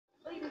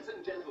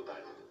and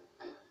gentlemen,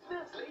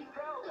 Leslie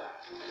Crowther.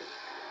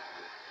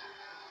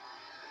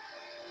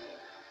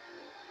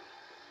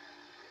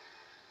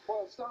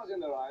 Well, Stars in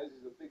Their Eyes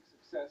is a big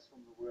success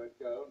from the word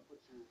go and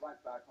puts you right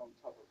back on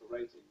top of the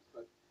ratings.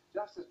 But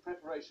just as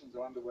preparations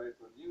are underway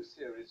for a new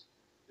series,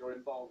 you're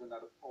involved in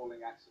that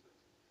appalling accident.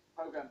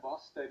 Program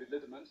boss David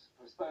Lidderman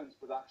postpones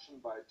production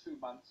by 2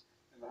 months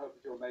in the hope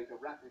that you'll make a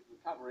rapid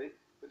recovery,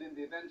 but in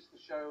the event, the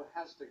show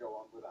has to go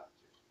on without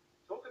you.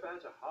 Talk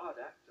about a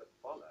hard act to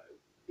follow.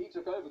 He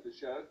took over the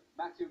show,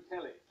 Matthew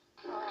Kelly.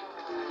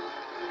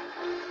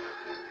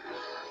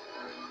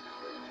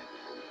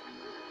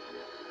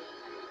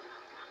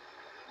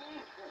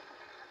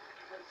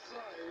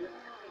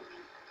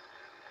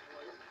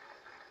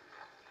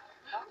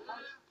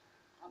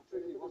 How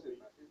tricky was it,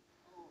 Matthew?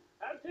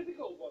 How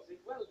difficult was it?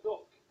 Well,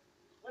 look.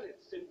 Well,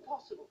 it's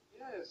impossible.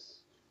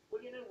 Yes. Well,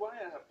 you know why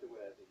I have to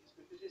wear these?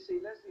 Because you see,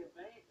 Leslie had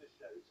made the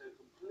show so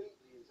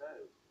completely his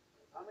own.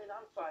 I mean,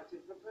 I'm fighting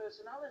for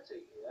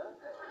personality here.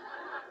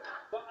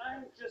 But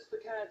I'm just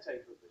the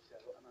caretaker of the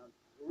show, and I'm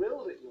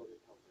thrilled at your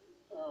recovery.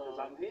 Because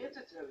I'm here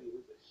to tell you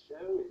the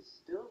show is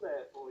still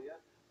there for you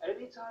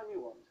anytime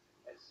you want,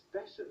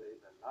 especially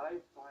the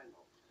live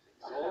final.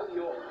 It's all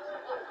yours.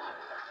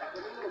 Have a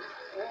look.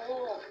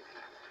 Oh.